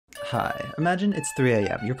Hi, imagine it's 3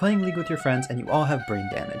 a.m. You're playing League with your friends and you all have brain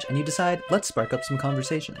damage, and you decide, let's spark up some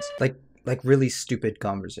conversations. Like really stupid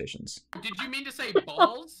conversations. Did you mean to say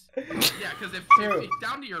balls? Yeah, because if it's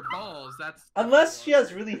down to your balls, that's... Unless she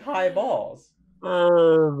has really high balls.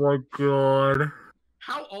 Oh my god.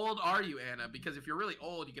 How old are you, Anna? Because if you're really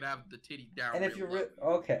old, you could have the titty down. And if you're low.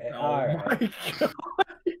 okay, Oh alright. my god.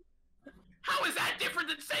 How is that different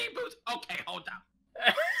than saying boobs? Okay, hold on.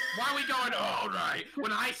 Why are we going, oh, right,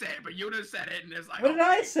 when I say it, but Yuna said it, and it's like... What did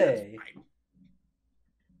I say?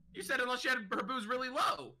 You said unless she had her boobs really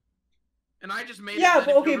low. And I just made yeah, it...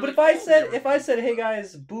 but okay, but if I said, hey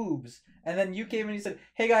guys, boobs, and then you came and you said,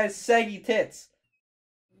 hey guys, saggy tits.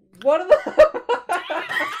 What are the...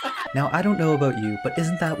 Now, I don't know about you, but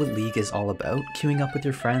isn't that what League is all about? Queuing up with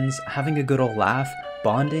your friends, having a good old laugh,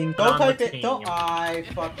 bonding, Don't type it, don't I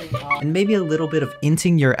fucking... and maybe a little bit of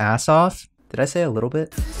inting your ass off? Did I say a little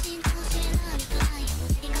bit?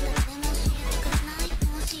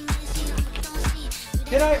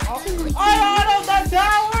 Did I... Oh, that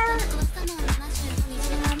tower!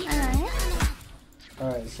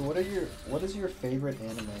 Alright, so what is your favorite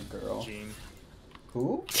anime girl? Jean.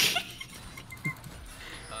 Who?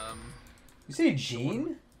 You say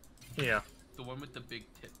Jean? Yeah. The one with the big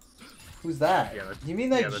tits. Who's that? Yeah, you mean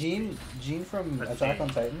that yeah, Jean from Attack on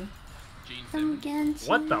Titan? Jean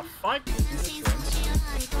What the fuck?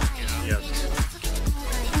 Yes.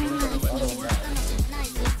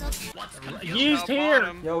 Used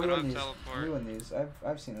here! Yo, we win these. We win these.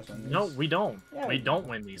 I've seen us win these. No, we don't. Yeah, we don't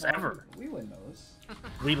win these, ever. We win those.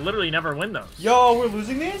 We literally never win those. Yo, we're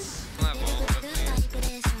losing these?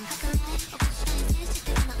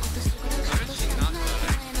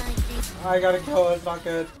 I gotta kill it, it's not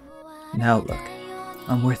good. Now look,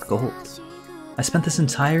 I'm worth gold. I spent this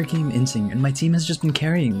entire game inting and my team has just been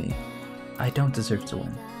carrying me. I don't deserve to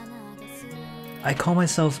win. I call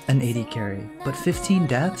myself an 80 carry, but 15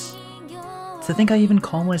 deaths? To think I even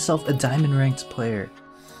call myself a diamond ranked player.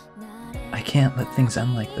 I can't let things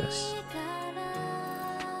end like this.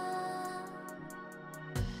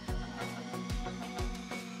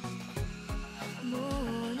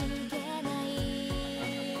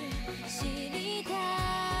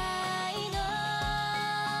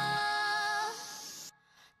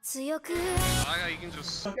 You can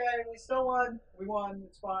just... Okay, we still won. We won,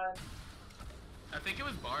 it's fine. I think it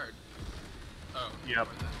was Bard. Oh. Yep.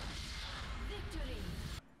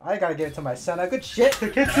 I gotta give it to my son. Good shit,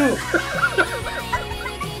 Takitsu!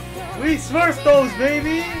 We smurfed those,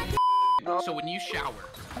 baby! So when you shower,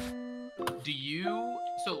 do you...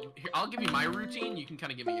 So, here, I'll give you my routine, you can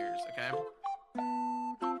kind of give me yours, okay?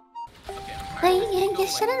 Wait, you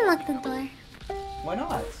shouldn't lock the door. Why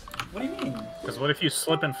not? What do you mean? Because what if you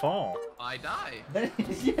slip and fall? I die.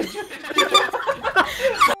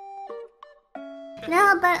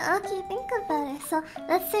 No, but okay, think about it. So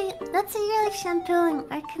let's say you're like shampooing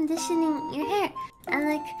or conditioning your hair, and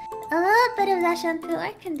like a little bit of that shampoo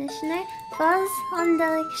or conditioner falls on the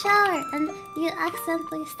like shower, and you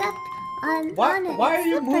accidentally step on it. Why are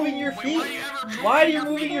you moving your feet? Why are you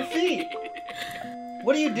moving your feet?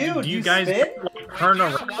 What do you do? Do you guys spit? like, turn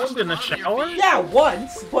around in the shower? Yeah,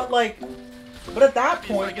 once, but like, at that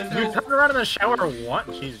point, You turn around in the shower once?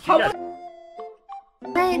 Jeez, How you guys...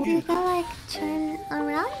 Wait, do you go like turn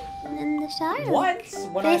around in the shower? Once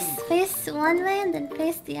when face one way and then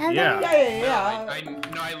face the other? Yeah.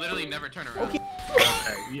 No, I literally never turn around. Okay.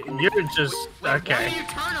 Okay, you're just... Okay. Why do you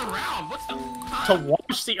turn around? What's the... To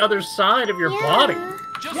wash the other side of your body.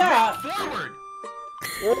 Just Yeah. walk forward.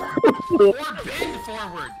 Or bend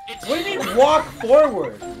forward. It's What do you mean walk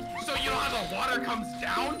forward? So you know how the water comes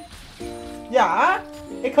down? Yeah,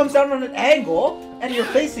 it comes down on an angle, and you're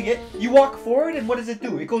facing it. You walk forward, and what does it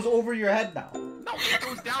do? It goes over your head now. No, it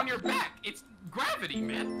goes down your back. It's gravity,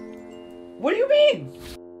 man. What do you mean?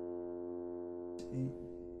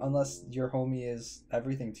 Unless your homie is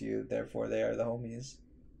everything to you, therefore they are the homies.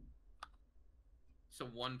 So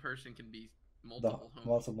one person can be The multiple homies.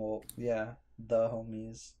 multiple, yeah, the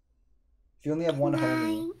homies. If you only have one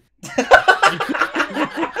homie.